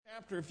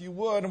chapter, if you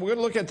would, and we're going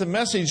to look at the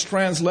Message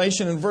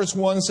translation. And verse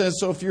 1 says,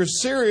 so if you're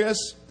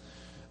serious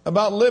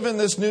about living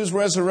this new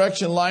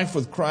resurrection life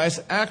with Christ,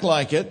 act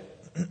like it.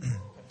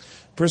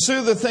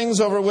 Pursue the things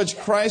over which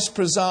Christ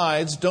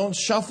presides. Don't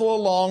shuffle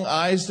along,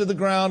 eyes to the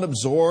ground,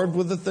 absorbed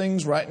with the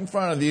things right in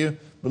front of you.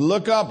 But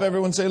look up.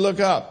 Everyone say, look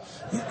up.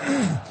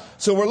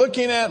 So we're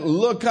looking at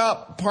Look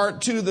Up,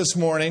 part 2 this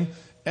morning.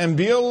 And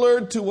be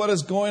alert to what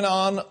is going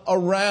on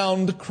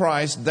around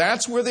Christ.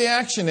 That's where the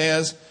action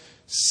is.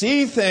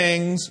 See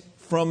things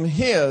from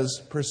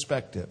His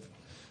perspective.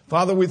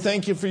 Father, we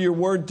thank You for Your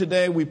word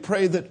today. We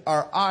pray that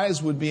our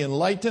eyes would be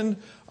enlightened,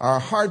 our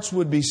hearts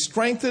would be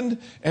strengthened,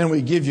 and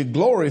we give You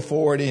glory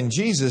for it in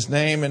Jesus'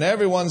 name. And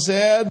everyone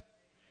said,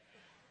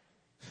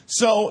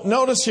 so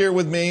notice here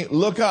with me,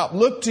 look up,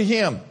 look to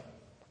Him.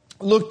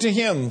 Look to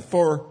Him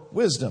for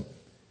wisdom.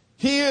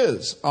 He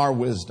is our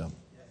wisdom.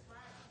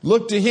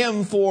 Look to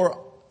Him for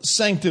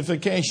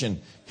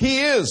sanctification.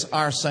 He is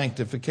our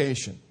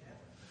sanctification.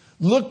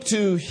 Look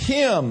to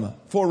Him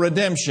for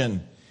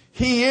redemption.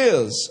 He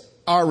is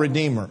our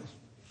Redeemer.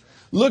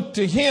 Look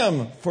to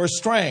Him for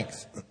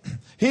strength.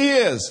 He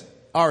is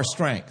our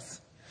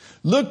strength.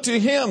 Look to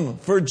Him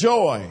for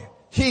joy.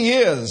 He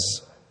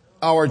is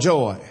our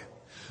joy.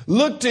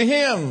 Look to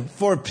Him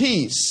for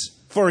peace,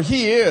 for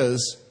He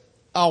is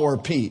our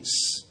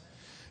peace.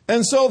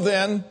 And so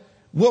then,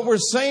 what we're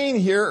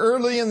saying here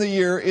early in the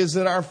year is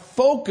that our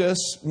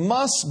focus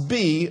must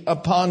be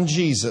upon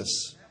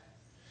Jesus.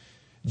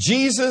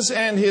 Jesus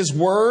and His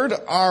Word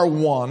are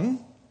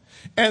one.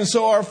 And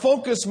so our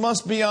focus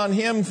must be on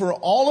Him for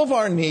all of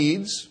our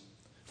needs,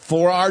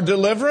 for our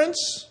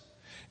deliverance,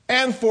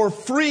 and for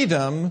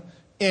freedom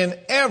in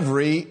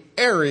every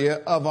area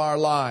of our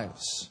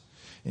lives.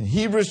 In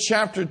Hebrews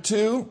chapter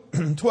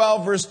 2,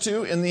 12 verse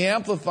 2, in the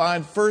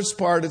Amplified first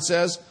part, it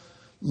says,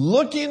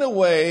 looking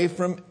away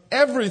from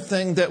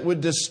everything that would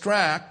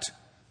distract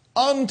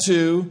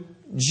unto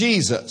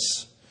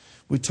Jesus.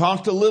 We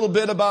talked a little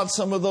bit about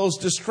some of those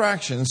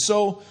distractions.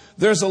 So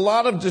there's a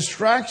lot of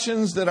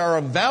distractions that are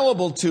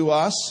available to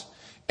us,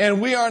 and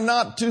we are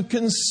not to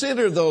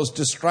consider those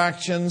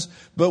distractions,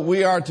 but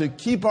we are to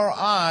keep our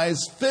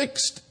eyes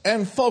fixed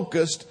and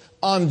focused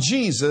on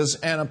Jesus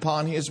and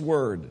upon His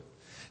Word.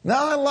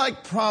 Now I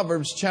like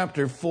Proverbs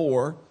chapter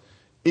 4,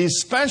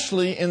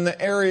 especially in the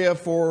area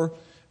for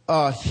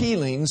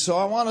healing. So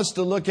I want us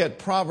to look at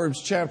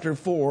Proverbs chapter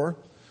 4,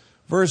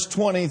 verse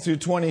 20 through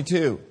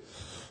 22.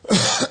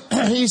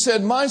 He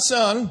said, my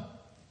son,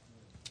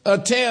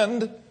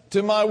 attend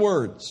to my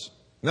words.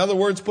 In other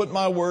words, put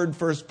my word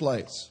first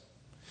place.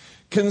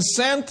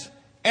 Consent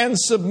and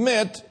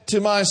submit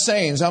to my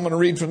sayings. I'm going to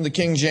read from the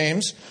King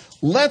James.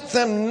 Let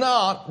them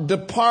not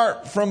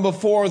depart from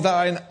before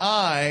thine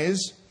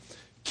eyes.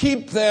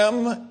 Keep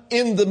them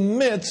in the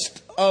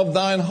midst of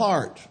thine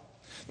heart.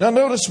 Now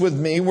notice with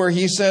me where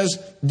he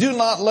says, do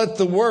not let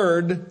the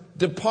word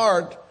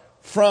depart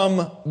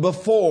from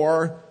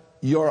before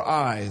your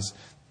eyes.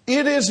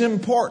 It is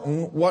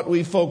important what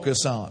we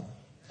focus on.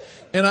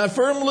 And I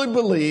firmly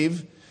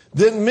believe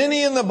that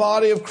many in the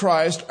body of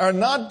Christ are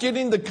not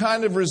getting the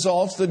kind of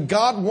results that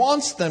God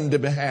wants them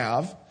to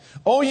have.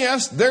 Oh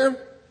yes, they're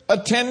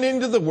attending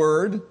to the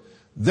word.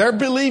 They're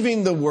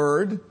believing the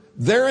word.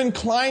 They're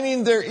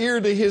inclining their ear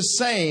to His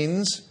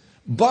sayings.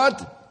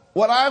 But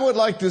what I would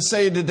like to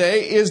say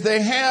today is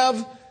they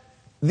have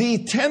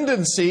the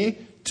tendency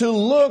to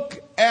look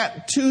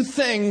at two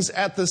things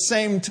at the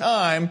same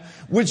time,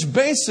 which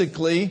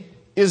basically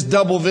is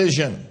double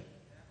vision.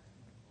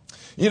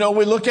 You know,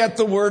 we look at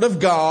the Word of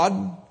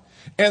God,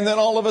 and then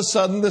all of a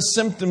sudden the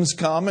symptoms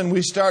come, and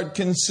we start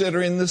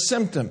considering the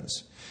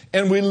symptoms,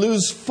 and we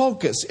lose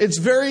focus. It's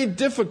very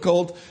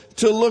difficult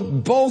to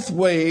look both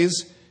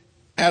ways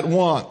at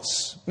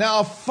once.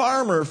 Now, a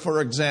farmer,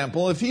 for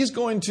example, if he's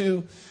going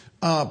to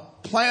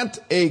plant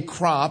a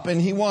crop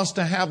and he wants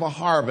to have a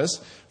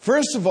harvest,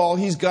 first of all,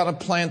 he's got to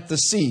plant the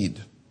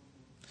seed.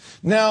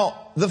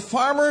 Now, the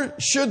farmer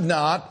should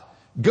not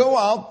go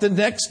out the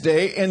next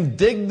day and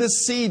dig the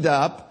seed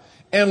up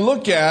and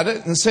look at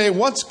it and say,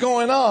 what's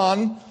going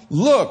on?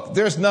 Look,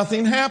 there's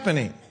nothing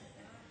happening.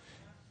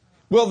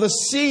 Well, the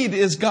seed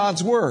is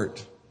God's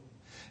Word.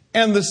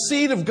 And the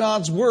seed of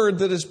God's Word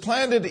that is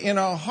planted in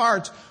our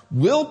hearts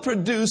will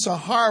produce a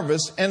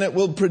harvest, and it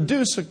will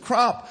produce a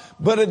crop,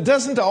 but it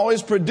doesn't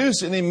always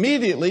produce it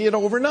immediately and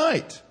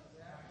overnight.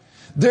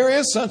 There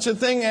is such a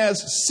thing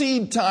as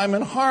seed time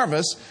and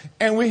harvest,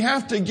 and we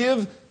have to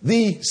give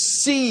the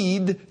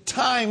seed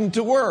time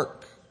to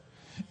work.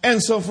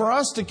 And so for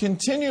us to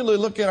continually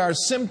look at our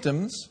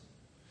symptoms,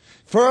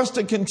 for us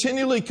to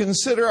continually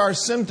consider our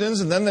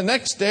symptoms and then the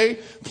next day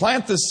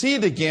plant the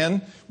seed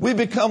again, we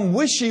become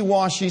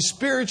wishy-washy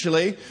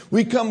spiritually.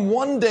 We come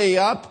one day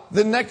up,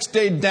 the next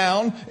day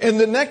down, and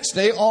the next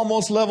day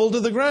almost level to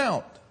the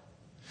ground.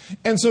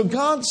 And so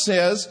God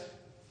says,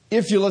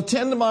 if you'll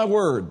attend to my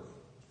word,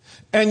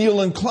 and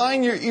you'll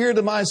incline your ear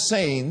to my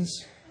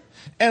sayings,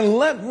 and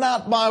let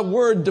not my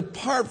word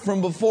depart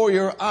from before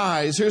your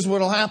eyes, here's what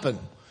will happen.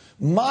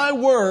 My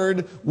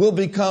word will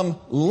become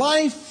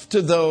life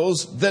to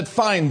those that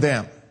find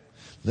them.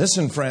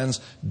 Listen,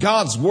 friends,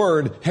 God's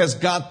Word has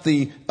got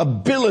the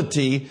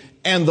ability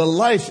and the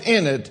life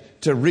in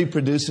it to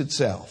reproduce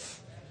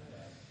itself.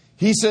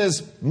 He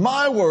says,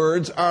 my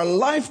words are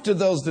life to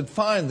those that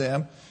find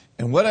them.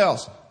 And what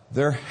else?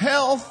 They're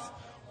health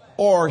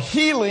or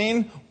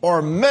healing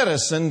or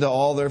medicine to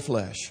all their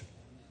flesh.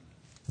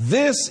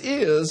 This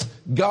is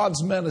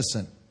God's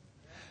medicine.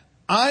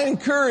 I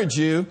encourage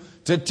you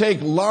to take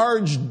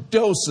large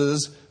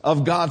doses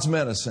of God's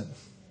medicine.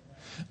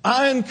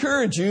 I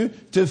encourage you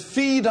to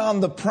feed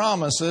on the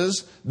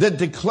promises that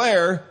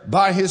declare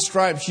by His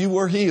stripes you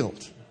were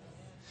healed.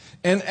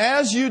 And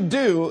as you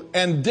do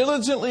and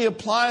diligently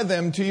apply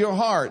them to your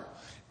heart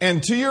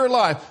and to your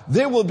life,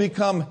 they will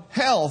become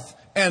health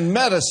and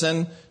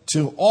medicine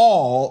to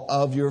all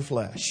of your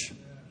flesh.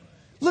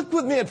 Look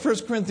with me at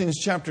 1 Corinthians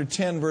chapter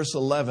 10, verse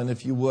 11,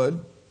 if you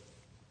would.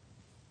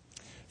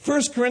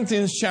 1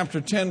 Corinthians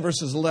chapter 10,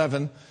 verses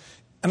 11.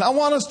 And I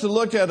want us to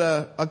look at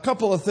a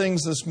couple of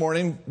things this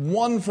morning.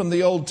 One from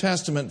the Old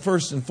Testament,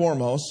 first and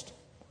foremost.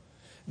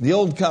 The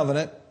Old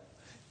Covenant.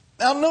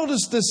 Now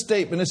notice this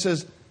statement. It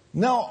says,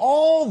 now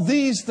all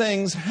these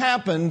things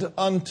happened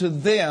unto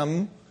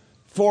them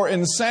for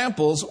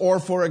ensamples or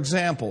for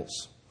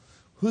examples.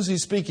 Who's he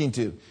speaking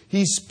to?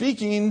 He's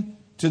speaking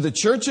to the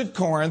church at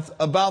Corinth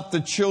about the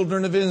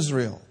children of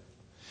Israel.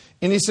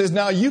 And he says,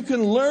 now you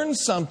can learn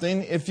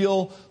something if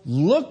you'll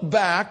look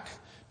back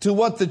to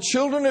what the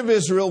children of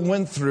Israel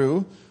went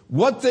through,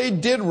 what they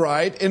did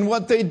right and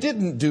what they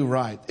didn't do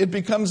right. It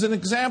becomes an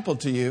example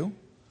to you.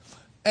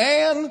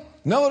 And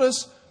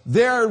notice,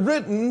 they're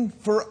written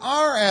for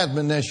our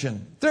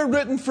admonition. They're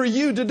written for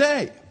you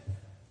today.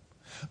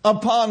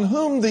 Upon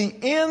whom the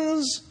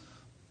ends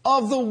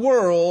of the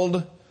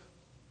world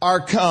are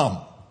come.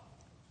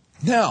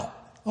 Now,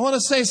 I want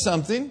to say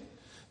something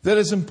that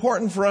is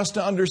important for us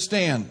to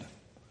understand.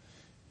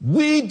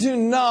 We do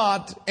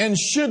not and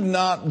should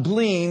not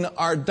glean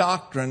our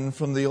doctrine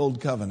from the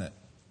Old Covenant.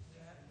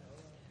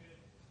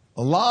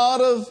 A lot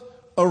of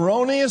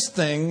erroneous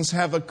things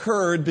have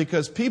occurred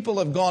because people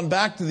have gone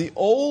back to the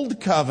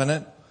Old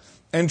Covenant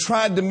and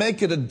tried to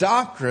make it a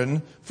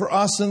doctrine for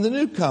us in the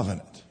New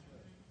Covenant.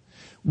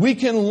 We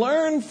can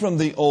learn from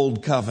the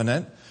Old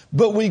Covenant,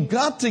 but we've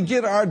got to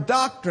get our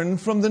doctrine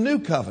from the New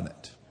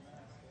Covenant.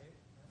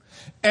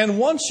 And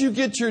once you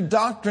get your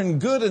doctrine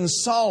good and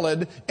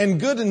solid and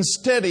good and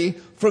steady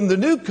from the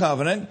New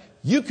Covenant,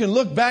 you can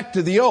look back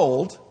to the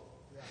Old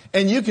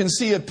and you can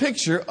see a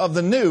picture of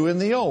the new in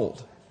the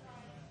Old.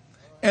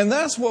 And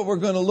that's what we're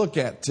going to look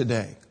at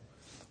today.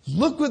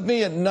 Look with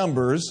me at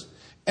Numbers,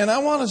 and I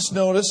want us to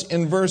notice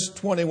in verse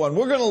 21.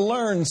 We're going to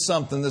learn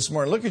something this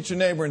morning. Look at your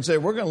neighbor and say,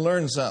 we're going to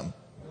learn something.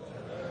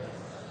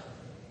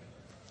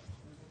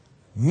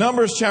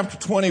 Numbers chapter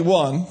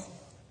 21,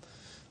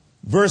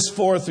 verse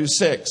 4 through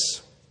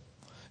 6.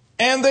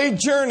 And they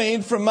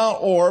journeyed from Mount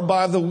Or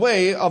by the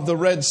way of the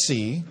Red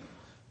Sea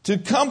to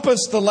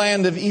compass the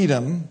land of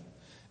Edom.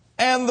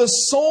 And the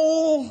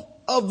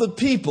soul of the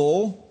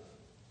people,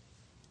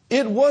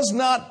 it was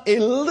not a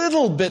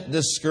little bit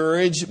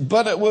discouraged,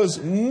 but it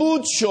was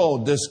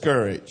mucho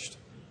discouraged.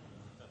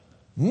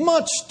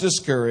 Much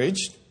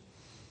discouraged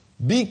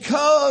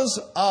because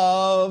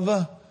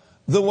of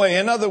the way.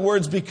 In other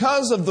words,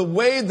 because of the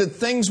way that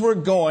things were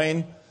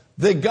going,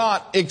 they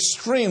got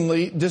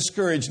extremely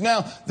discouraged.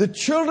 Now, the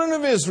children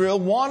of Israel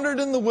wandered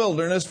in the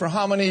wilderness for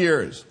how many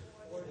years?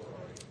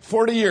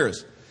 40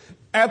 years.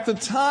 At the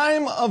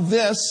time of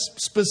this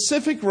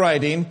specific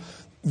writing,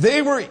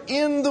 they were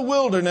in the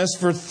wilderness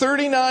for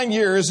 39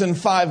 years and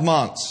 5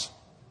 months.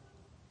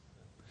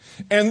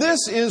 And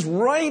this is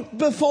right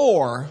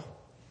before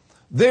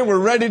they were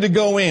ready to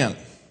go in.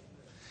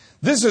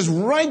 This is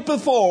right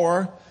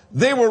before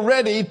they were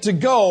ready to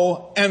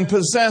go and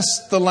possess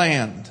the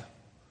land.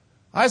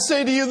 I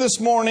say to you this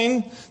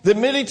morning that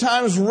many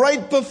times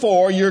right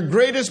before your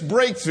greatest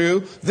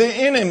breakthrough, the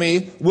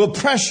enemy will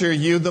pressure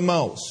you the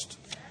most.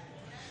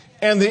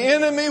 And the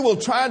enemy will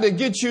try to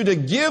get you to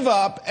give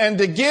up and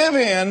to give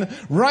in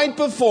right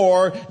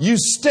before you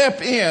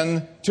step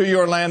in to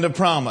your land of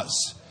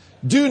promise.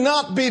 Do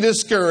not be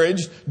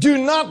discouraged. Do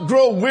not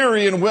grow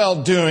weary in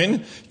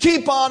well-doing.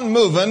 Keep on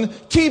moving.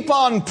 Keep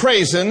on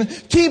praising.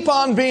 Keep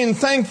on being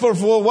thankful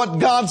for what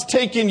God's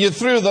taken you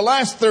through the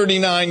last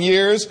 39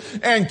 years.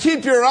 And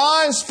keep your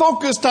eyes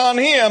focused on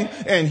Him,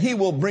 and He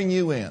will bring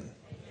you in.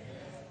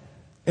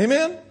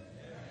 Amen?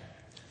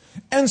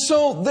 And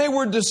so they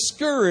were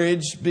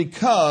discouraged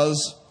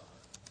because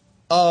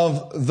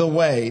of the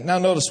way. Now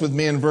notice with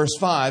me in verse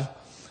 5.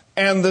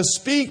 And the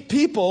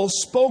people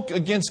spoke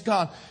against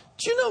God.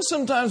 Do you know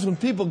sometimes when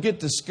people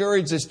get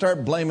discouraged, they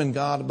start blaming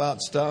God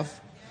about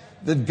stuff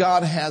that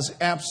God has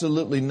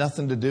absolutely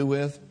nothing to do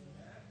with?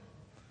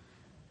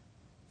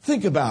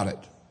 Think about it.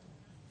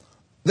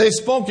 They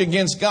spoke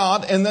against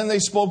God, and then they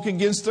spoke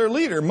against their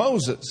leader,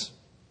 Moses.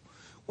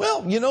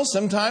 Well, you know,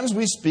 sometimes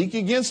we speak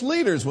against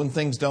leaders when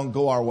things don't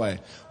go our way.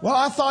 Well,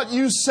 I thought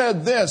you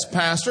said this,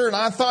 Pastor, and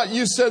I thought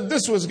you said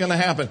this was going to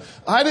happen.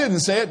 I didn't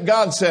say it.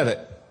 God said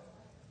it.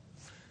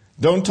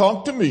 Don't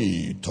talk to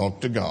me. Talk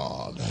to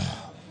God.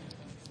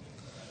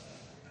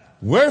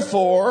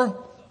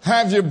 Wherefore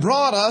have you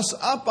brought us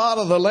up out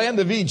of the land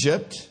of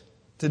Egypt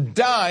to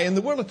die in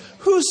the wilderness?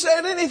 Who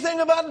said anything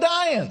about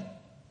dying?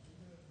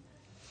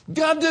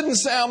 God didn't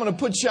say, I'm going to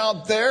put you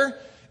out there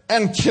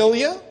and kill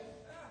you.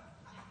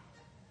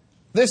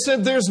 They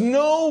said, there's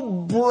no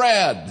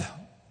bread,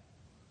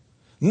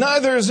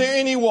 neither is there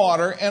any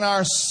water, and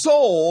our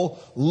soul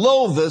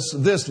loatheth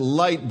this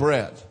light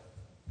bread.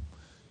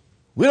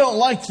 We don't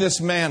like this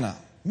manna.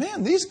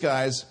 Man, these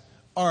guys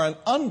are an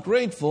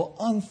ungrateful,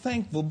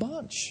 unthankful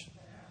bunch.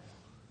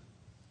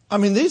 I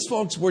mean, these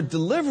folks were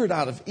delivered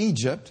out of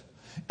Egypt.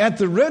 At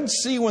the Red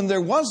Sea, when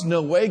there was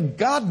no way,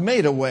 God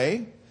made a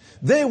way.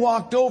 They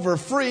walked over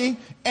free,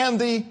 and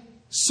the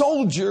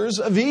soldiers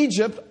of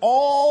Egypt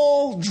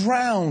all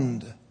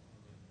drowned.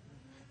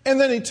 And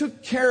then He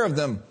took care of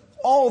them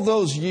all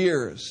those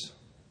years.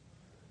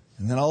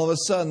 And then all of a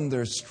sudden,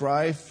 there's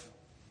strife,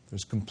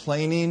 there's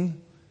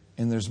complaining,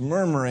 and there's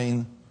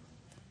murmuring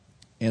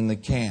in the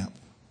camp.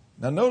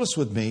 Now notice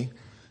with me,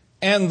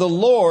 and the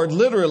Lord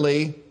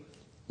literally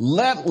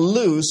let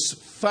loose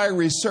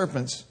fiery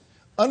serpents.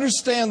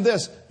 Understand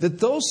this, that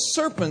those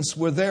serpents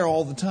were there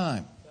all the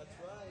time.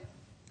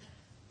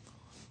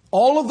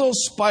 All of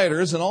those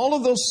spiders and all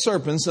of those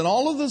serpents and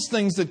all of those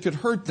things that could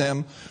hurt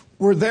them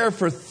were there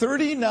for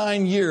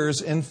 39 years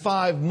and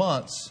 5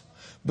 months.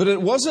 But it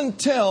wasn't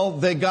until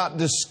they got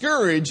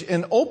discouraged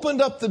and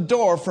opened up the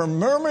door for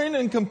murmuring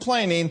and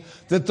complaining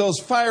that those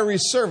fiery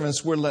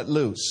serpents were let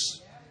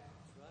loose.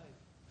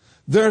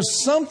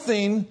 There's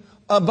something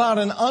about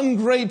an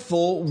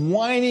ungrateful,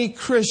 whiny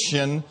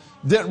Christian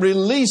that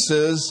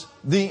releases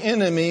the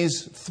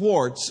enemy's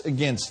thwarts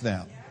against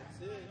them.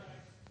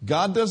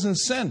 God doesn't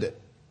send it,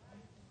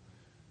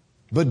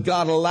 but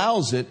God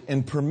allows it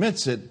and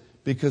permits it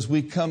because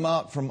we come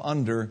out from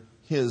under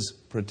His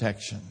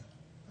protection.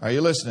 Are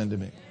you listening to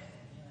me?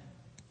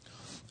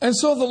 And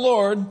so the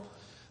Lord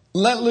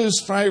let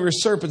loose fiery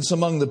serpents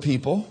among the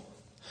people,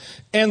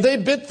 and they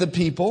bit the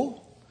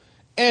people,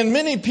 and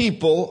many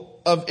people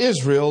of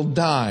Israel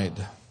died.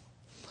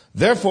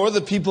 Therefore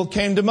the people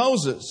came to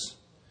Moses,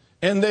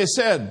 and they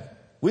said,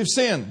 we've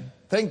sinned.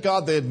 Thank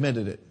God they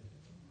admitted it.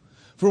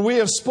 For we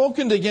have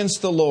spoken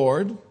against the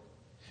Lord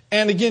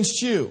and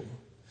against you.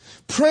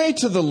 Pray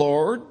to the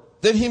Lord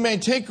that He may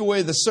take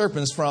away the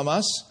serpents from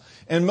us.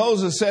 And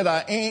Moses said,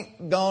 I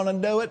ain't gonna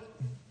do it.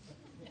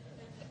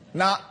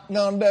 Not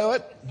gonna do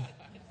it.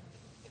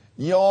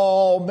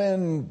 Y'all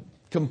been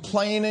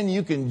complaining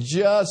you can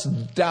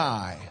just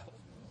die.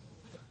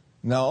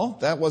 No,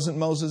 that wasn't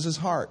Moses'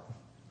 heart.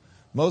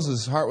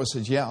 Moses' heart was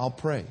said, yeah, I'll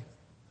pray.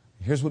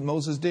 Here's what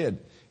Moses did,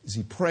 is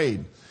he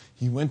prayed.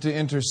 He went to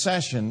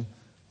intercession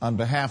on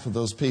behalf of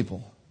those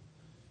people.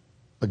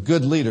 A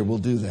good leader will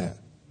do that.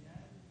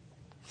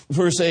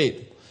 Verse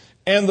 8,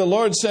 and the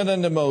Lord said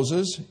unto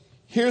Moses,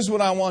 here's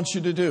what I want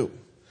you to do.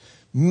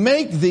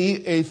 Make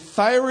thee a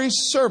fiery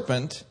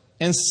serpent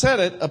and set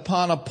it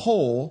upon a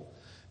pole,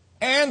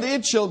 and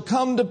it shall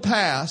come to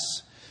pass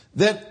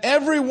that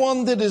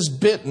everyone that is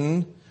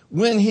bitten,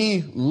 when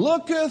he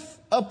looketh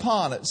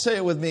upon it, say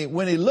it with me,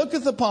 when he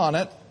looketh upon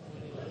it,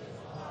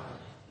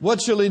 what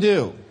shall he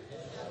do?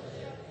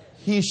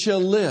 He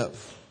shall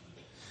live.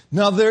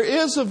 Now there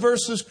is a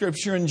verse of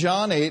Scripture in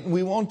John 8, and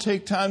we won't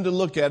take time to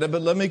look at it,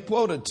 but let me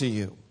quote it to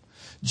you.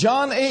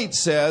 John 8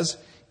 says,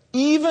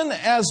 even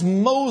as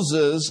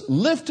Moses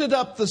lifted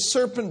up the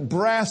serpent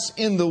brass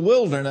in the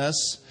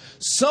wilderness,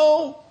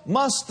 so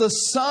must the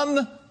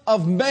Son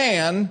of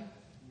Man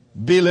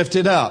be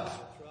lifted up.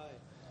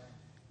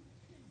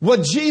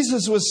 What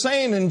Jesus was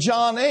saying in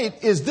John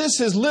 8 is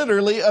this is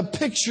literally a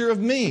picture of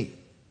me.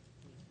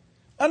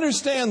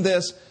 Understand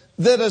this,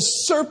 that a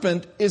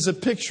serpent is a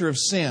picture of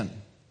sin.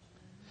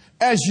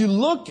 As you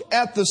look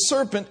at the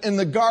serpent in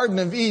the Garden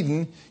of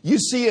Eden, you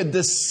see a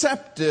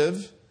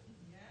deceptive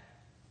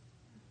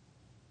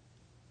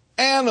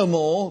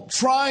animal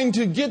trying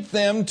to get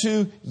them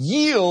to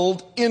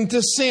yield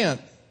into sin.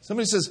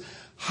 Somebody says,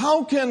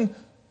 how can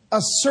a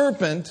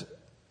serpent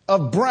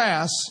of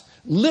brass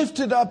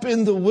lifted up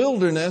in the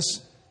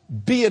wilderness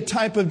be a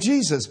type of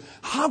Jesus?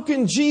 How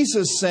can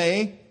Jesus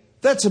say,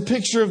 that's a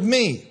picture of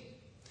me?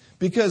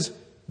 Because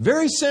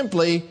very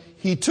simply,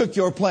 He took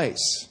your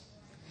place.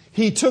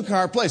 He took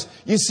our place.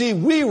 You see,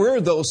 we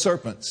were those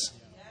serpents.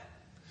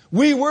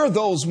 We were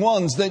those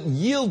ones that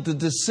yielded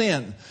to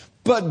sin.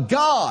 But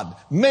God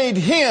made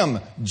Him,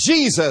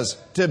 Jesus,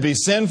 to be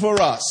sin for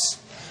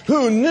us,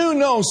 who knew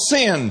no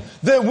sin,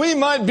 that we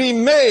might be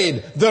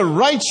made the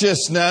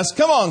righteousness,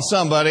 come on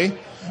somebody,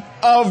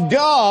 of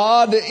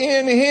God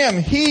in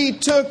Him. He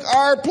took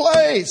our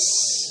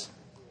place.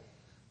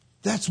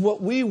 That's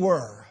what we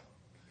were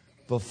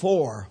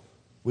before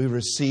we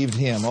received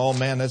Him. Oh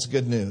man, that's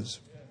good news.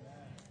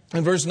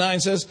 And verse 9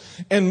 says,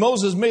 and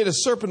Moses made a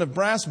serpent of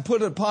brass and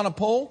put it upon a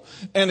pole.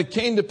 And it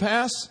came to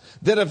pass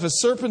that if a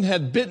serpent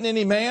had bitten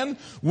any man,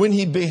 when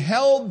he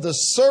beheld the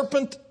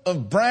serpent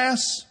of brass,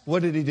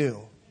 what did he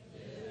do?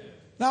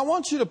 Now I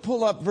want you to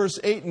pull up verse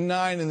 8 and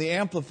 9 in the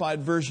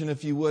Amplified Version,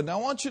 if you would. Now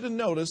I want you to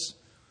notice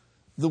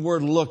the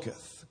word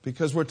looketh,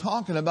 because we're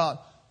talking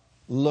about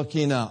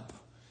looking up.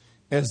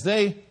 As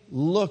they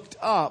looked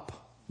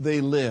up,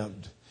 they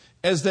lived.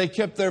 As they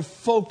kept their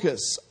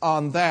focus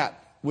on that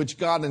which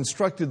God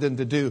instructed them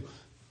to do,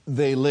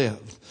 they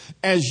lived.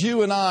 As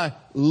you and I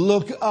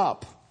look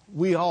up,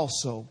 we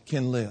also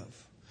can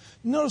live.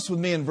 Notice with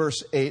me in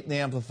verse 8 in the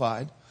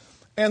Amplified.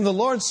 And the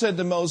Lord said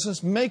to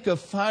Moses, make a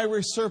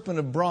fiery serpent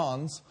of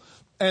bronze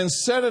and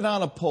set it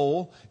on a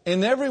pole,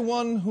 and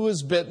everyone who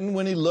is bitten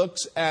when he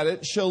looks at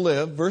it shall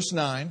live. Verse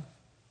 9.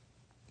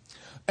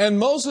 And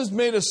Moses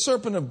made a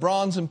serpent of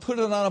bronze and put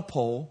it on a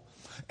pole.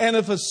 And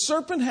if a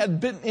serpent had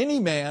bitten any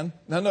man,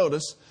 now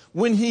notice,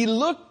 when he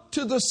looked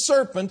to the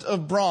serpent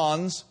of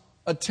bronze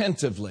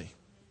attentively,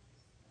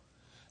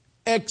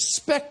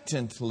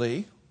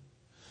 expectantly,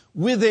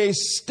 with a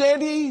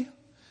steady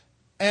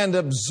and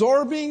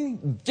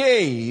absorbing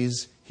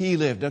gaze, he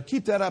lived. Now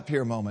keep that up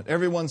here a moment.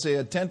 Everyone say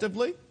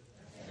attentively,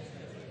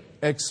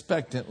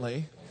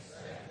 expectantly,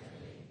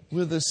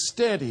 with a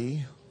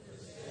steady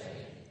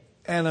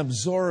and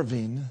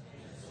absorbing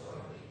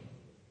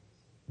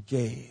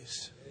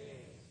gaze.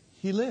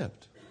 He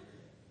lived.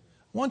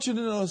 I want you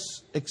to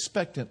notice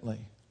expectantly.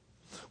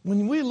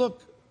 When we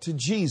look to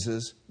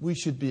Jesus, we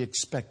should be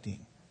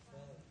expecting.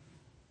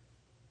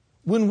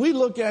 When we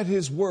look at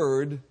His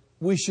Word,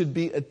 we should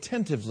be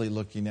attentively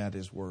looking at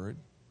His Word.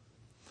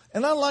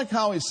 And I like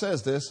how He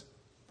says this,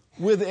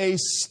 with a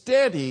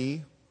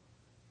steady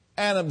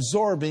and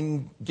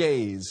absorbing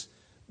gaze.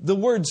 The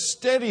word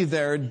steady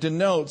there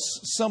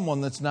denotes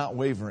someone that's not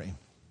wavering.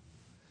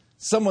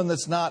 Someone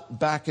that's not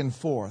back and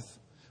forth,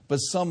 but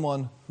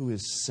someone who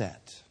is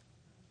set.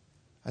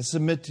 I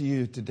submit to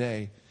you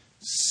today,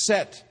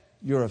 set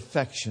your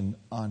affection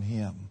on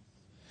Him.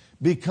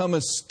 Become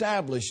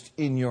established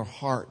in your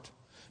heart.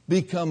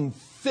 Become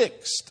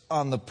fixed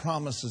on the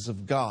promises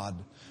of God.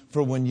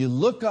 For when you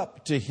look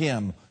up to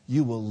Him,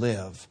 you will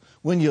live.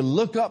 When you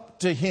look up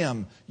to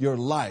Him, your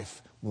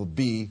life will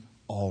be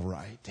all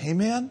right.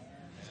 Amen?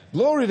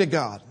 Glory to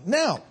God.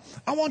 Now,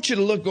 I want you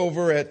to look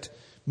over at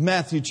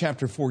Matthew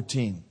chapter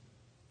 14.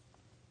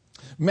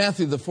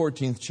 Matthew, the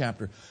 14th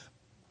chapter.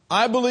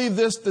 I believe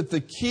this, that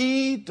the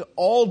key to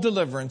all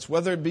deliverance,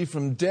 whether it be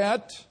from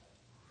debt,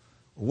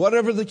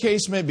 whatever the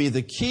case may be,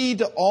 the key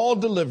to all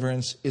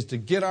deliverance is to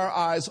get our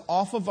eyes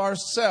off of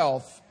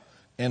ourselves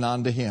and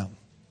onto Him.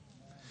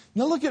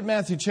 Now look at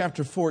Matthew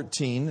chapter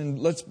 14, and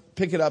let's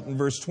pick it up in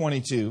verse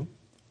 22.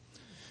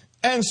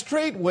 And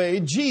straightway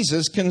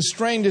Jesus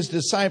constrained His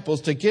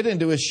disciples to get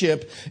into a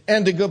ship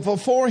and to go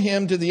before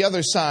Him to the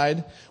other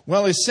side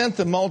while He sent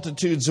the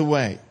multitudes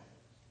away.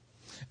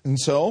 And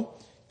so,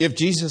 if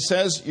Jesus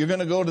says you're going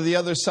to go to the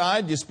other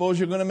side, do you suppose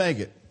you're going to make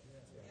it?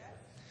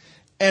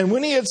 And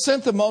when He had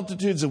sent the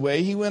multitudes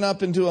away, He went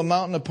up into a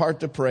mountain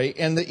apart to pray,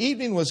 and the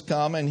evening was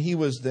come, and He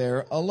was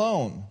there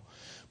alone.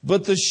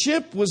 But the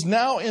ship was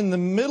now in the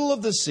middle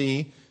of the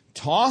sea,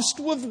 tossed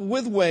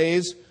with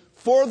waves,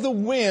 for the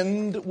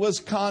wind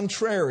was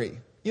contrary.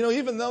 You know,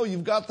 even though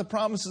you've got the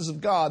promises of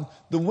God,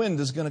 the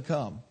wind is going to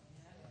come.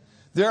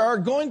 There are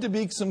going to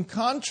be some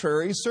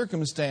contrary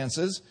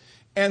circumstances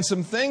and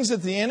some things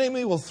that the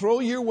enemy will throw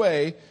your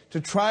way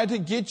to try to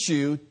get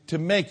you to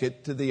make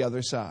it to the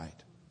other side.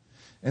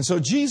 And so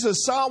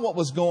Jesus saw what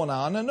was going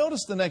on. And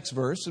notice the next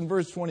verse, in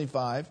verse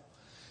 25.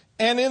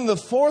 And in the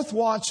fourth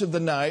watch of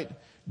the night,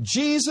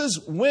 Jesus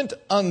went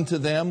unto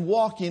them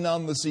walking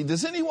on the sea.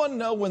 Does anyone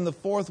know when the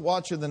fourth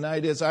watch of the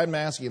night is? I'm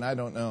asking, I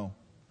don't know.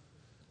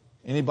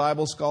 Any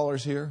Bible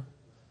scholars here?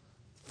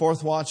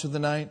 Fourth watch of the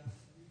night?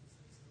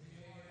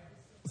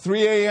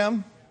 3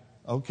 a.m.?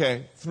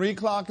 Okay, 3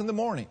 o'clock in the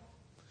morning.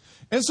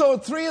 And so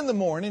at 3 in the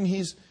morning,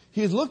 he's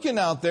looking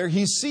out there.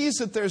 He sees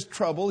that there's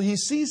trouble. He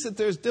sees that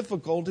there's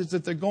difficulties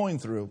that they're going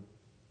through.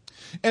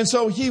 And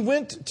so He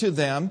went to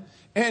them,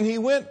 and He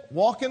went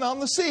walking on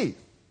the sea.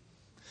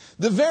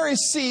 The very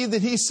sea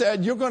that He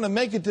said, you're going to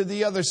make it to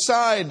the other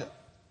side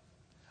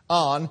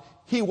on,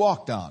 He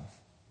walked on.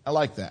 I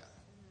like that.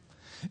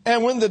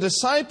 And when the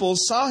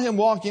disciples saw Him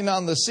walking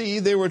on the sea,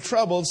 they were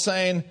troubled,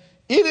 saying,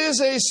 it is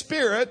a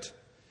spirit,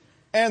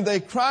 and they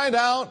cried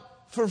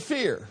out for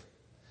fear.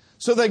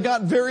 So they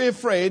got very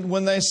afraid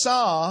when they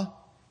saw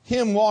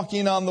Him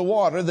walking on the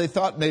water. They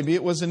thought maybe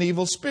it was an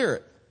evil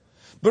spirit.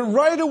 But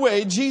right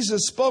away,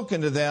 Jesus spoke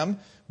unto them,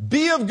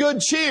 be of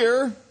good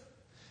cheer.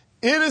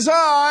 It is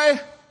I.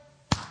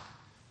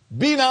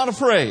 Be not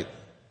afraid.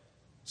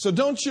 So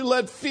don't you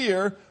let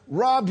fear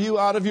rob you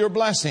out of your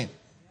blessing.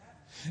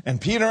 And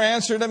Peter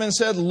answered him and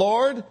said,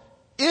 Lord,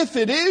 if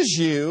it is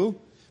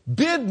you,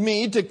 bid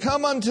me to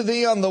come unto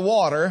thee on the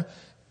water.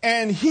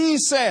 And He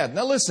said,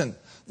 now listen,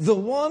 the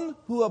one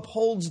who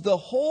upholds the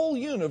whole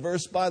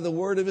universe by the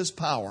word of His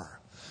power,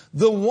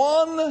 the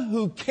one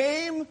who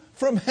came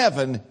from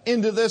heaven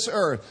into this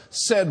earth,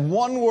 said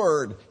one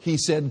word. He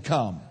said,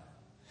 come.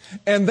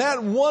 And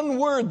that one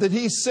word that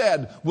He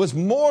said was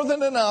more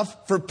than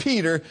enough for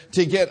Peter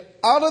to get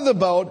out of the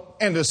boat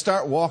and to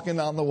start walking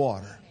on the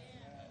water.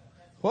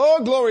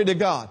 Oh, glory to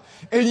God.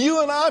 And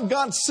you and I have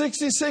got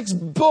 66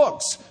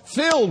 books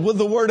filled with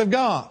the Word of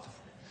God.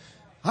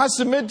 I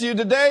submit to you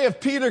today, if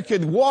Peter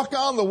could walk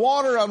on the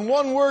water on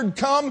one word,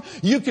 come,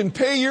 you can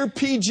pay your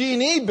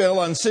PG&E bill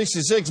on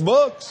 66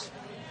 books.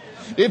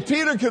 If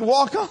Peter could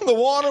walk on the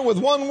water with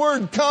one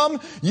word, come,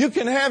 you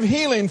can have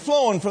healing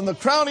flowing from the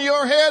crown of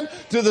your head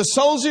to the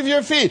soles of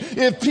your feet.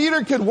 If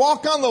Peter could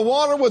walk on the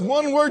water with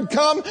one word,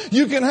 come,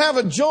 you can have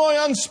a joy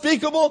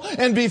unspeakable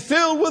and be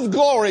filled with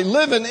glory,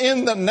 living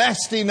in the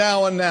nasty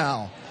now and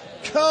now.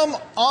 Come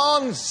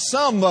on,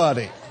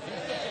 somebody.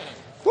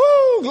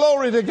 Woo,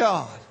 glory to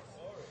God.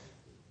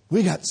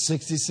 We got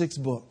 66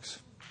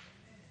 books.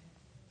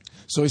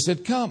 So he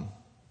said, come.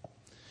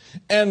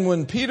 And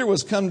when Peter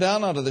was come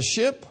down out of the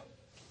ship,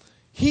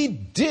 he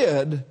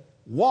did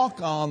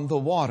walk on the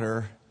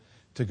water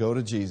to go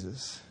to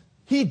Jesus.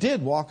 He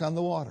did walk on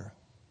the water.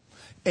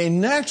 A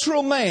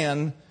natural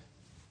man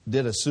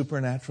did a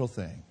supernatural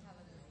thing.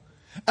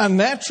 A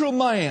natural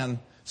man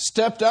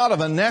stepped out of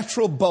a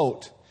natural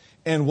boat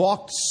and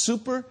walked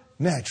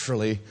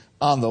supernaturally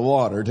on the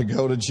water to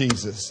go to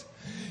Jesus.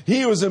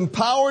 He was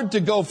empowered to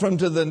go from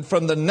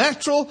the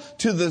natural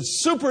to the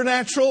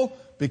supernatural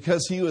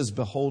because he was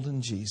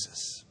beholding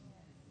Jesus.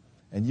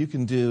 And you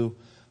can do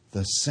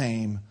the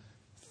same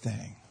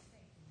thing.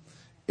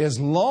 As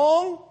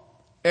long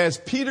as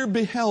Peter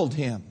beheld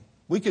him,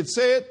 we could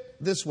say it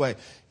this way,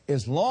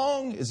 as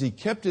long as he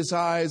kept his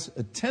eyes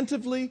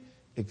attentively,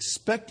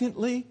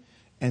 expectantly,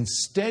 and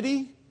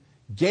steady,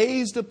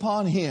 gazed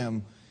upon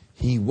him,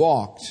 he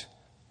walked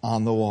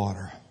on the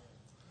water.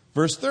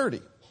 Verse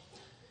 30.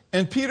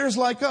 And Peter's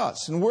like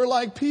us, and we're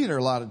like Peter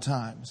a lot of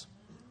times.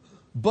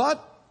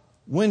 But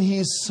when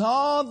he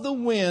saw the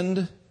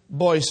wind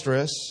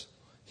boisterous,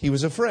 he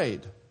was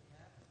afraid.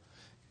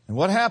 And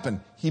what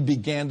happened? He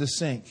began to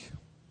sink.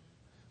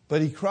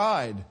 But he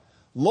cried,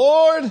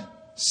 Lord,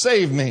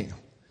 save me.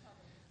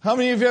 How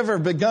many of you have ever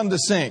begun to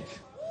sink?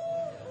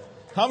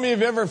 How many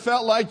of you ever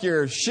felt like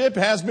your ship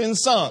has been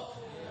sunk?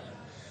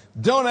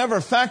 Don't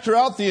ever factor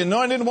out the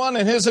anointed one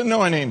and his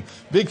anointing,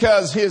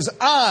 because his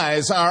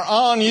eyes are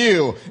on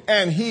you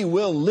and he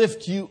will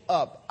lift you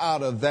up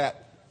out of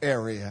that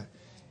area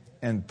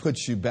and put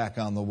you back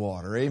on the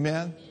water.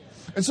 Amen?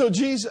 And so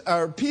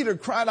Peter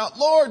cried out,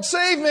 Lord,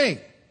 save me.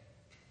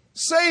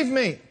 Save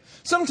me.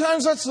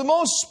 Sometimes that's the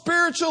most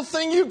spiritual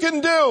thing you can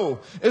do,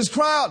 is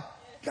cry out,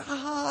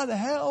 God,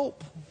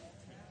 help.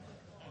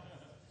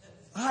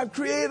 I've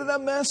created a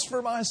mess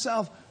for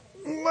myself.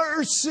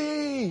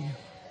 Mercy.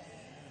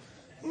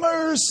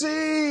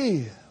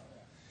 Mercy.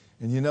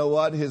 And you know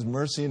what? His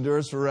mercy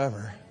endures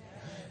forever.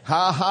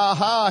 Ha, ha,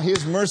 ha.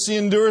 His mercy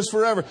endures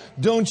forever.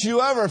 Don't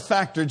you ever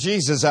factor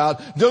Jesus out.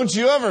 Don't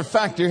you ever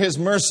factor His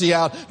mercy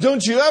out.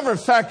 Don't you ever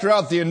factor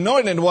out the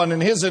anointed one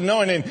and His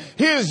anointing.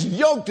 His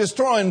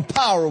yoke-destroying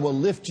power will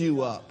lift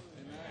you up.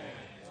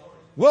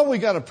 Well, we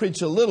got to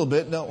preach a little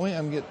bit, don't we?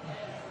 I'm getting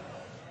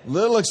a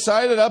little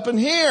excited up in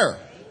here.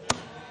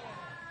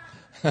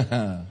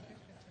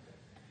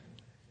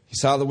 He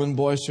saw the wind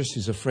boisterous.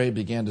 He's afraid,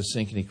 began to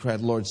sink, and he cried,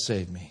 Lord,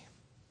 save me.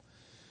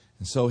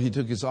 And so he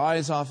took his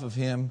eyes off of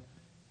him,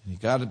 and he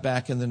got it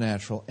back in the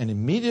natural. And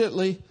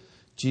immediately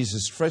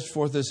Jesus stretched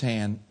forth his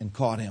hand and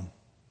caught him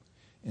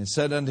and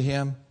said unto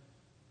him,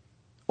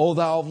 O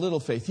thou of little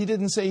faith. He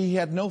didn't say he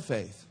had no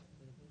faith.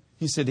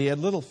 He said he had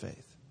little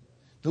faith.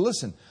 Now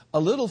listen, a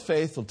little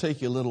faith will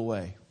take you a little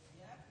way.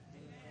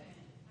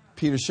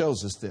 Peter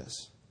shows us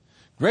this.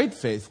 Great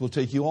faith will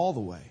take you all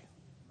the way.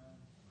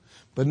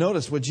 But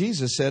notice what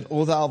Jesus said,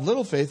 O thou of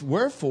little faith,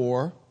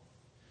 wherefore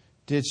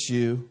didst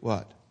you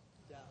what?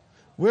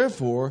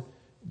 Wherefore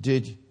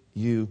did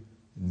you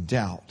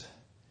doubt?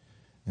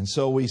 And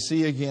so we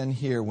see again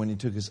here, when he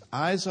took his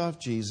eyes off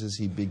Jesus,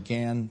 he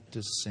began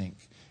to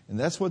sink. And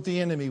that's what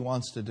the enemy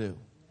wants to do.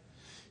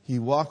 He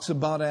walks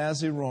about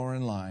as a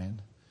roaring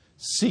lion,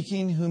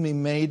 seeking whom he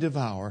may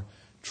devour,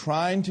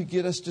 trying to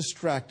get us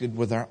distracted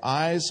with our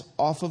eyes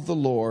off of the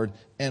Lord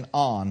and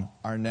on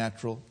our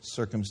natural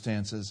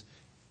circumstances.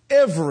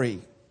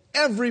 Every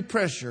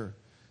pressure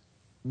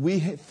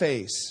we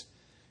face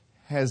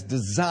has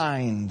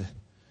designed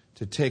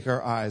to take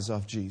our eyes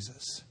off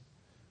Jesus.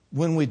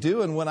 When we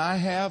do, and when I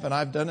have, and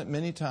I've done it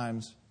many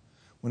times,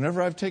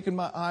 whenever I've taken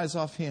my eyes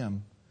off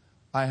Him,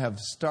 I have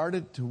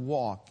started to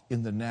walk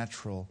in the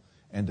natural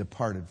and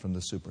departed from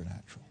the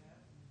supernatural.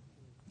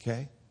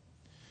 Okay?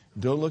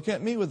 Don't look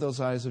at me with those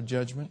eyes of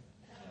judgment.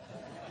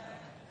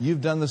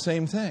 You've done the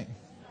same thing.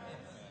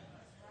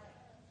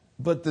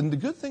 But the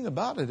good thing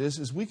about it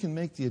is we can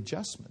make the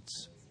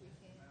adjustments.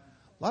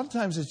 A lot of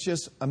times it's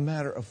just a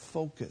matter of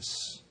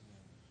focus.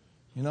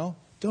 You know,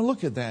 don't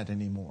look at that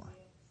anymore.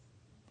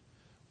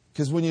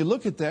 Because when you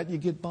look at that, you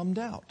get bummed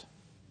out.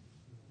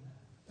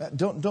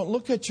 Don't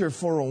look at your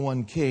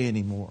 401k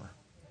anymore.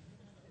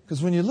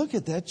 Because when you look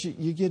at that,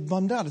 you get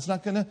bummed out. It's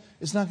not going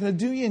to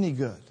do you any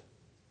good.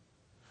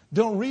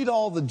 Don't read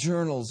all the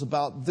journals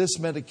about this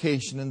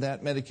medication and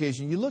that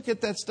medication. You look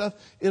at that stuff,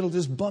 it'll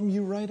just bum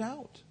you right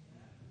out.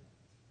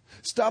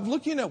 Stop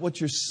looking at what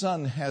your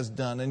son has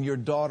done and your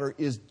daughter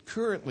is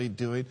currently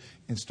doing,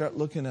 and start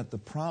looking at the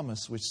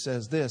promise which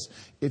says this: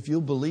 if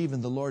you'll believe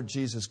in the Lord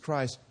Jesus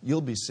Christ,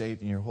 you'll be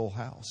saved in your whole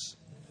house.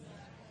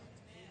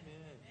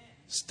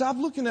 Stop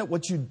looking at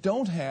what you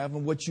don't have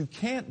and what you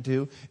can't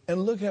do, and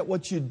look at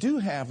what you do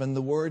have in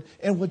the Word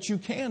and what you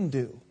can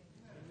do.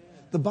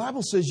 The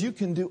Bible says you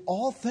can do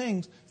all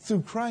things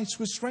through Christ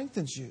who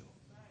strengthens you.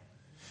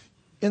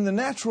 In the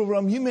natural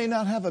realm, you may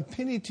not have a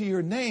penny to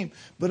your name,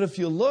 but if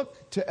you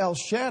look to El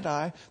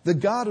Shaddai, the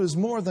God who's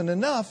more than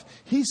enough,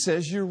 He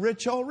says you're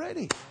rich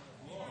already.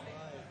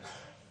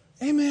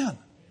 Amen.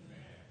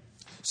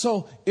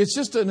 So it's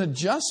just an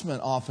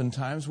adjustment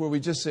oftentimes where we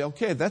just say,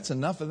 okay, that's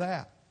enough of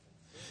that.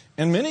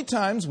 And many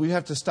times we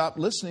have to stop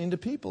listening to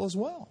people as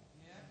well.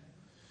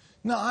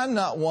 Now, I'm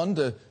not one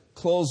to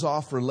close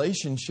off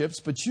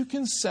relationships, but you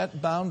can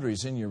set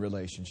boundaries in your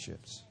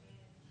relationships.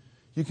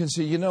 You can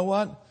say, you know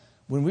what?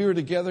 When we were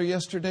together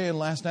yesterday and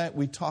last night,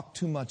 we talked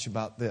too much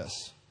about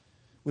this.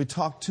 We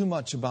talked too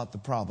much about the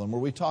problem, or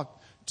we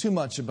talked too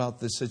much about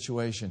this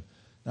situation.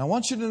 Now, I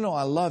want you to know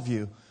I love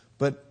you,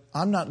 but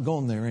I'm not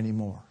going there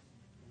anymore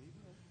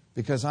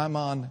because I'm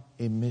on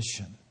a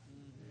mission.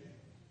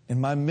 And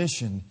my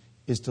mission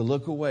is to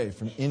look away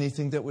from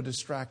anything that would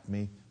distract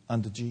me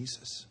unto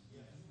Jesus.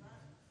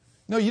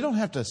 No, you don't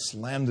have to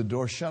slam the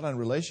door shut on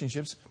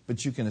relationships,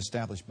 but you can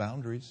establish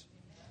boundaries.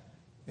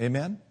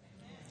 Amen?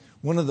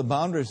 One of the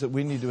boundaries that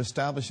we need to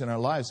establish in our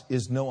lives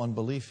is no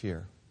unbelief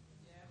here.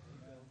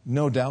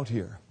 No doubt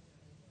here.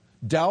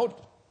 Doubt,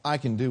 I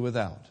can do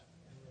without.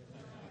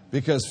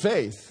 Because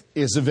faith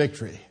is a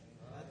victory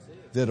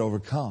that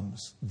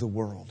overcomes the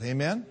world.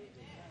 Amen?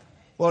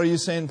 Well, are you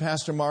saying,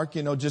 Pastor Mark,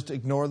 just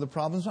ignore the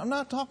problems? I'm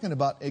not talking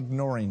about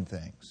ignoring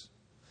things.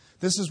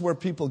 This is where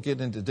people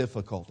get into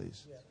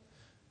difficulties.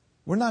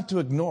 We're not to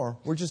ignore.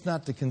 We're just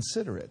not to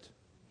consider it.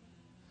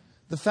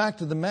 The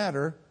fact of the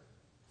matter,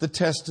 the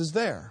test is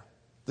there.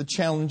 The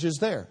challenge is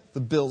there.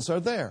 The bills are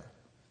there.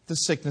 The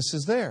sickness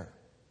is there.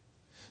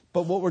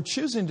 But what we're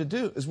choosing to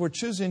do is we're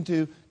choosing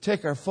to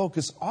take our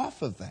focus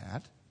off of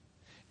that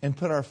and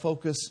put our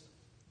focus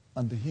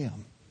unto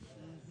Him.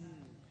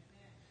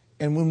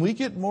 And when we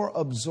get more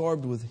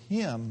absorbed with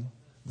Him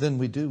than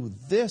we do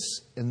with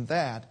this and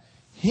that,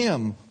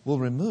 Him will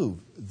remove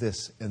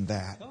this and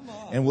that.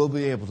 And we'll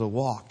be able to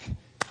walk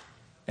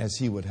as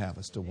He would have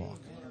us to walk.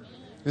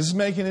 Is this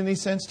making any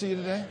sense to you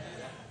today?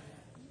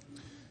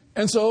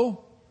 And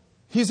so,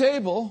 He's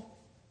able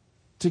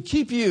to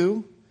keep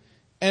you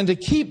and to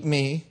keep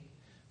me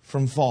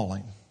from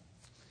falling.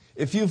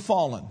 If you've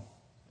fallen,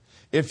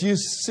 if you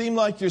seem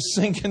like you're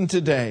sinking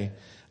today,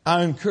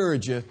 I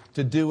encourage you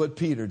to do what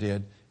Peter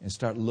did and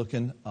start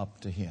looking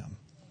up to Him.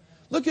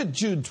 Look at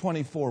Jude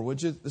 24,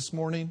 would you, this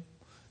morning?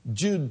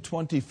 Jude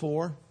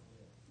 24.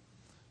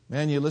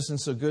 Man, you listen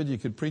so good you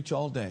could preach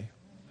all day.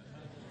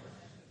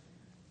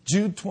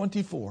 Jude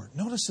 24.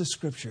 Notice the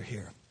scripture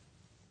here.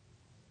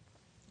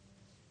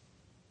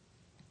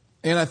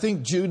 And I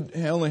think Jude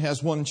only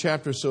has one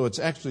chapter, so it's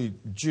actually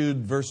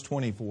Jude verse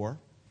 24.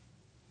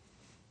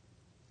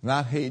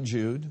 Not Hey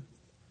Jude.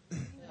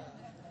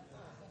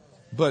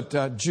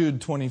 But Jude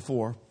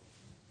 24.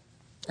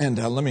 And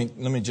let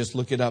me just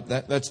look it up.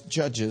 That's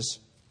Judges.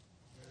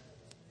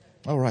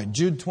 All right,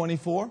 Jude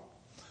 24.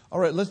 All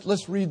right,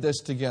 let's read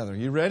this together.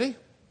 You ready?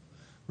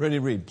 Ready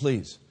to read,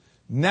 please.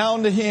 Now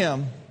unto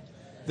Him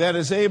that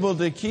is able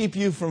to keep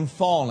you from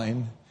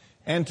falling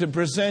and to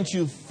present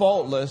you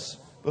faultless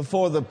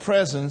before the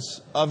presence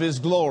of His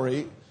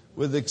glory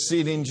with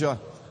exceeding joy.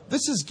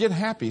 This is get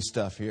happy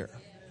stuff here.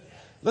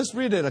 Let's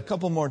read it a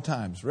couple more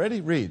times.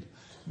 Ready? Read.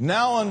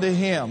 Now unto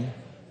Him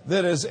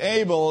that is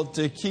able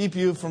to keep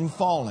you from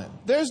falling.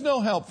 There's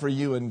no help for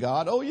you in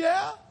God. Oh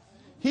yeah?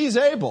 He's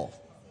able.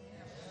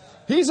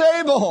 He's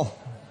able.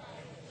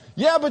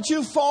 Yeah, but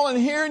you've fallen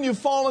here and you've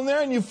fallen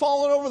there and you've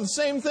fallen over the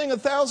same thing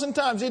 1,000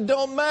 times. It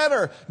don't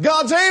matter.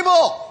 God's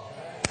able.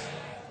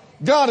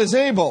 God is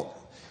able.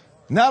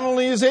 Not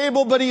only is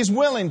able, but He's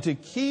willing to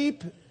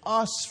keep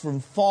us from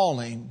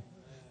falling.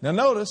 Now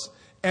notice,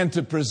 and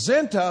to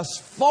present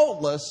us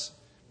faultless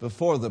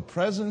before the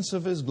presence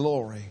of His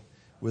glory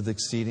with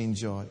exceeding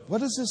joy. What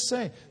does this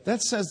say?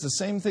 That says the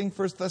same thing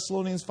 1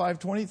 Thessalonians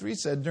 5:23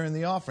 said during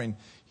the offering.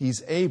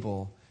 He's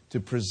able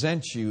to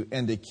present you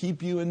and to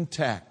keep you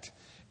intact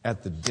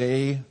at the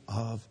day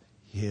of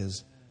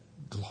His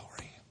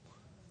glory.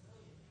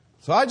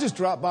 So I just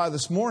dropped by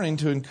this morning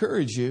to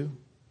encourage you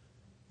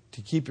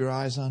to keep your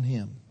eyes on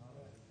Him.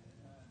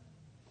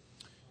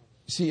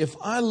 See, if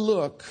I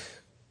look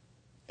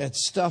at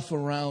stuff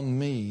around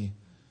me,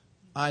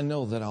 I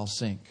know that I'll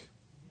sink.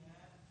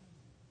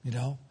 You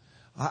know,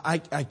 I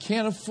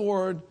can't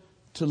afford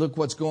to look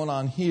what's going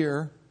on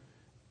here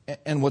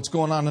and what's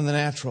going on in the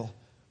natural.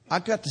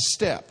 I've got to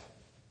step.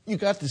 You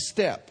got to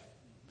step.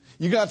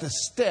 You got to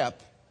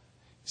step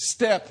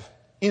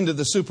into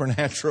the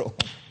supernatural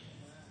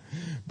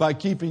by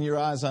keeping your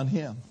eyes on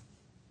Him.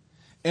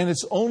 And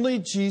it's only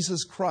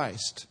Jesus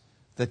Christ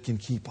that can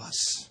keep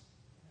us.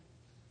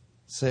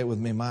 Say it with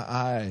me. My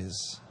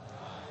eyes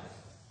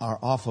are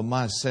off of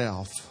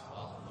myself,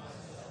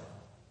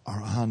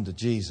 are on to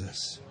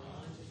Jesus.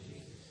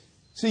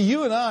 See,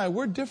 you and I,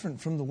 we're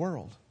different from the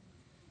world.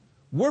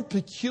 We're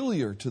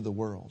peculiar to the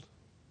world.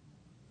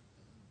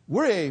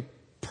 We're a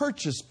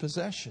purchased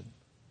possession.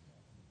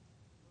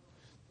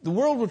 The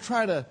world will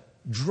try to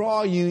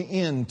draw you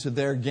into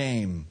their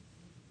game.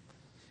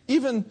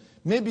 Even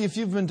maybe if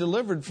you've been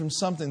delivered from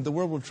something, the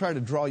world will try to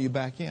draw you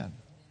back in.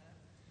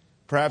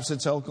 Perhaps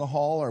it's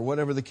alcohol or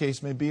whatever the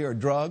case may be, or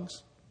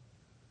drugs.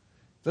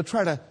 They'll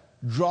try to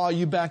draw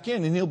you back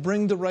in, and he'll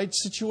bring the right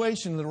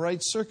situation, the right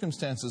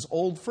circumstances,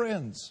 old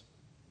friends.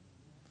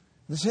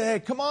 They say, hey,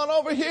 come on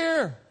over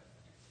here.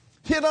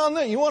 Hit on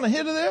this. You want a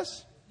hit of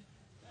this?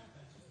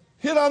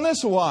 Hit on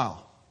this a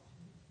while.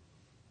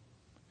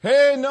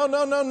 Hey,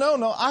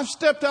 no. I've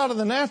stepped out of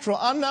the natural.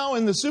 I'm now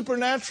in the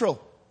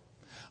supernatural.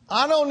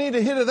 I don't need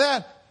a hit of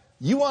that.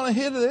 You want a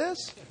hit of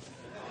this?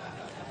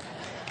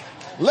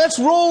 Let's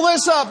roll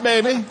this up,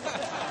 baby.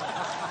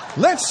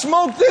 Let's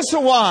smoke this a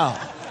while.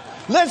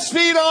 Let's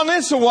feed on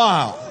this a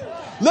while.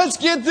 Let's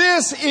get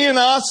this in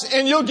us,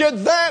 and you'll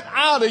get that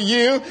out of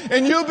you,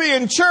 and you'll be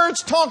in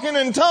church talking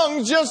in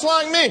tongues just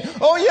like me.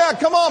 Oh yeah,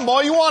 come on,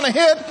 boy. You want to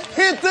hit?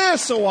 Hit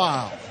this a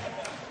while.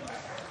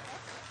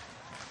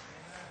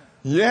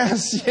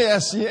 Yes.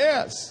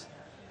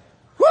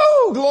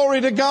 Woo!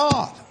 Glory to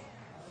God.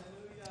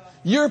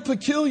 You're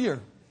peculiar.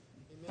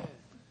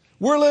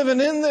 We're living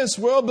in this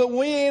world, but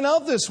we ain't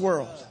of this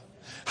world.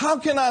 How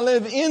can I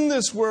live in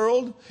this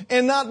world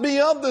and not be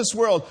of this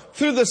world?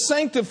 Through the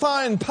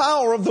sanctifying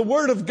power of the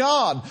Word of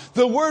God.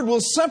 The Word will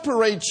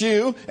separate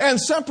you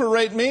and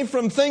separate me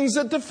from things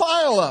that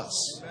defile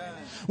us.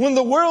 When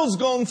the world's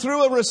going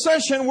through a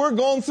recession, we're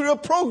going through a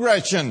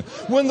progression.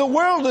 When the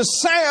world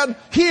is sad,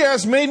 He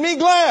has made me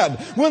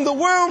glad. When the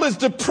world is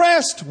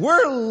depressed,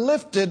 we're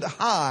lifted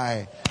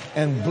high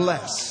and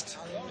blessed.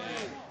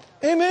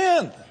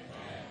 Amen.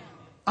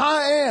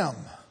 I am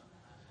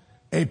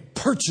a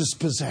purchased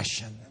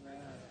possession.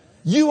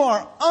 You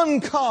are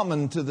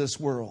uncommon to this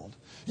world.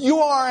 You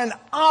are an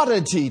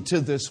oddity to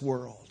this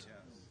world.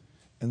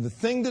 And the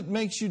thing that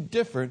makes you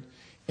different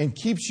and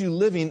keeps you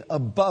living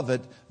above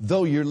it,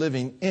 though you're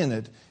living in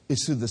it,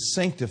 is through the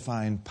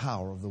sanctifying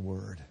power of the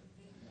Word.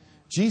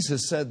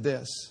 Jesus said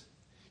this.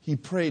 He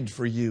prayed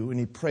for you and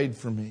He prayed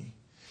for me.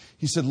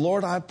 He said,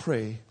 Lord, I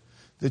pray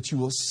that you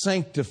will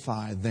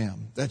sanctify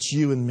them. That's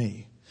you and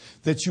me.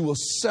 That you will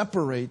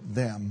separate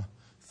them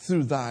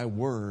through thy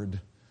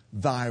word.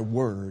 Thy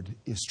word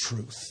is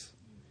truth.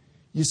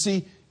 You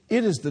see,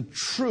 it is the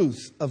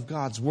truth of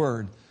God's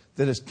word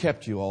that has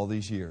kept you all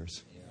these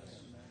years.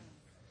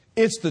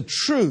 It's the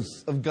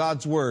truth of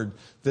God's word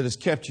that has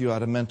kept you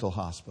out of mental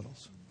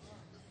hospitals.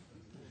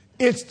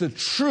 It's the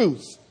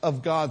truth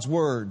of God's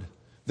word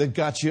that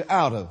got you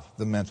out of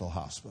the mental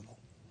hospital.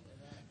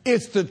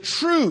 It's the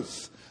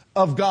truth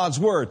of God's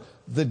word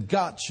that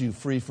got you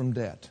free from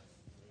debt.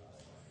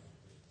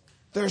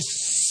 There's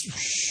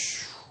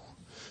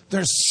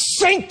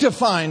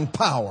sanctifying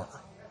power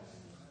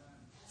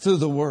through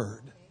the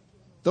Word.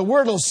 The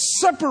Word will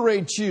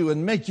separate you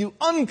and make you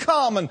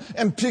uncommon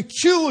and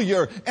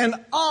peculiar and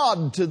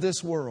odd to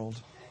this world.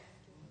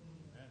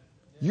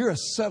 You're a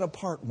set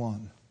apart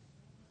one.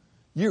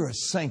 You're a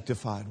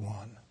sanctified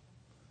one.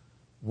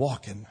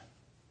 Walking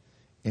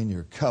in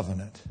your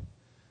covenant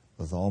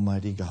with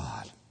Almighty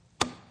God.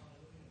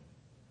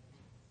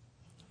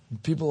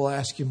 People will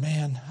ask you,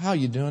 man, how are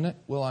you doing it?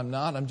 Well, I'm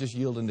not. I'm just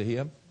yielding to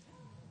Him.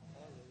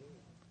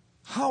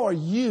 How are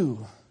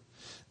you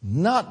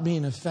not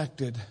being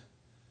affected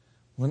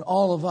when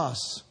all of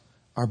us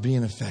are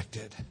being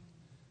affected?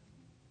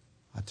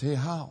 I'll tell you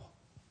how.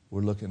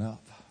 We're looking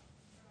up.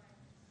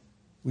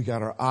 We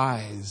got our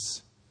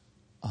eyes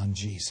on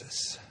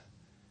Jesus.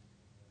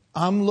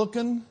 I'm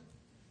looking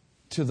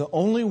to the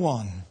only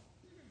one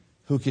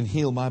who can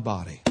heal my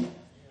body.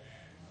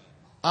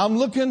 I'm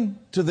looking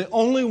to the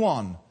only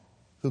one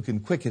who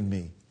can quicken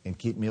me and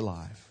keep me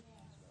alive.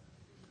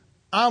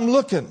 I'm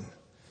looking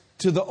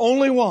to the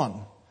only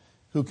one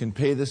who can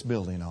pay this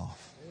building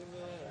off.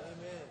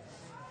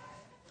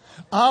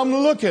 I'm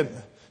looking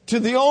to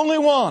the only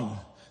one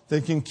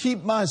that can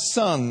keep my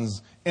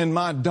sons and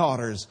my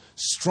daughters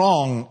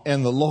strong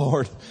in the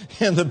Lord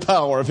and the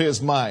power of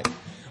His might.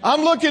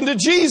 I'm looking to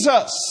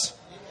Jesus,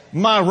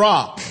 my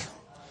rock,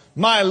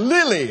 my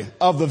lily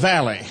of the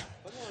valley,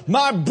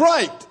 my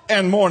bright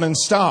and morning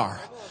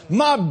star,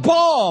 my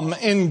balm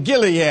in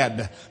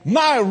Gilead,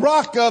 my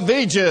rock of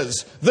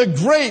ages, the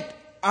great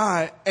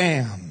I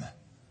am.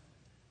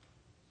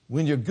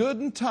 When you're good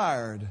and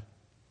tired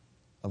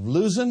of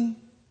losing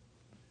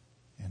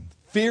and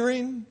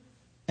fearing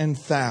and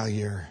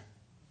failure,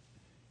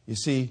 you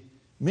see,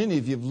 many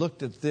of you have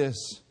looked at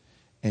this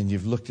and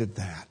you've looked at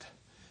that.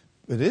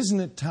 But isn't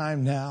it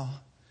time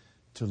now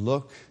to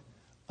look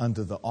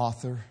unto the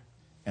author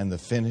and the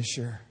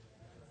finisher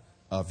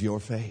of your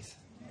faith?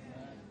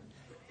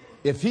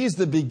 If He's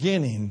the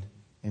beginning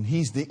and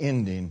He's the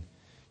ending,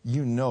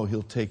 you know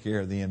He'll take care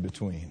of the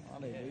in-between.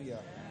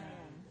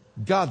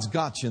 God's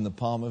got you in the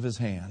palm of His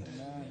hand.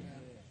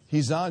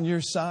 He's on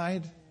your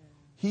side.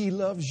 He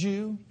loves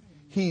you.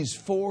 He's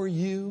for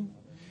you.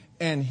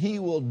 And He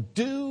will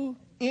do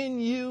in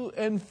you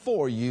and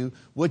for you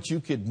what you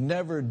could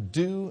never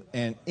do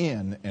and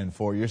in and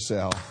for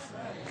yourself.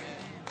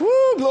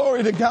 Woo,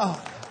 glory to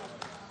God.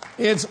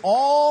 It's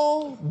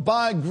all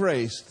by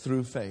grace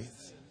through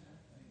faith.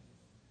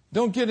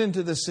 Don't get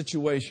into this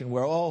situation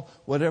where,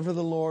 whatever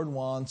the Lord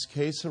wants,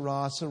 que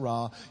sera,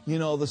 sera,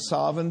 the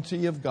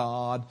sovereignty of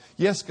God.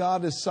 Yes,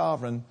 God is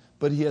sovereign,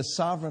 but He has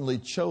sovereignly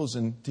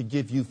chosen to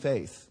give you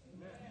faith.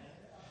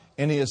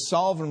 And He has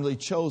sovereignly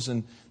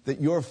chosen that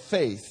your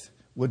faith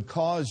would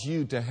cause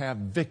you to have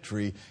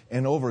victory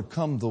and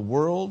overcome the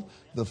world,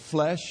 the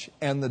flesh,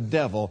 and the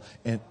devil,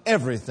 and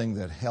everything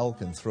that hell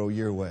can throw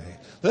your way.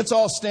 Let's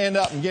all stand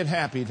up and get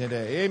happy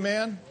today.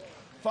 Amen.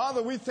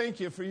 Father, we thank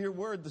You for Your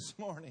word this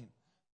morning.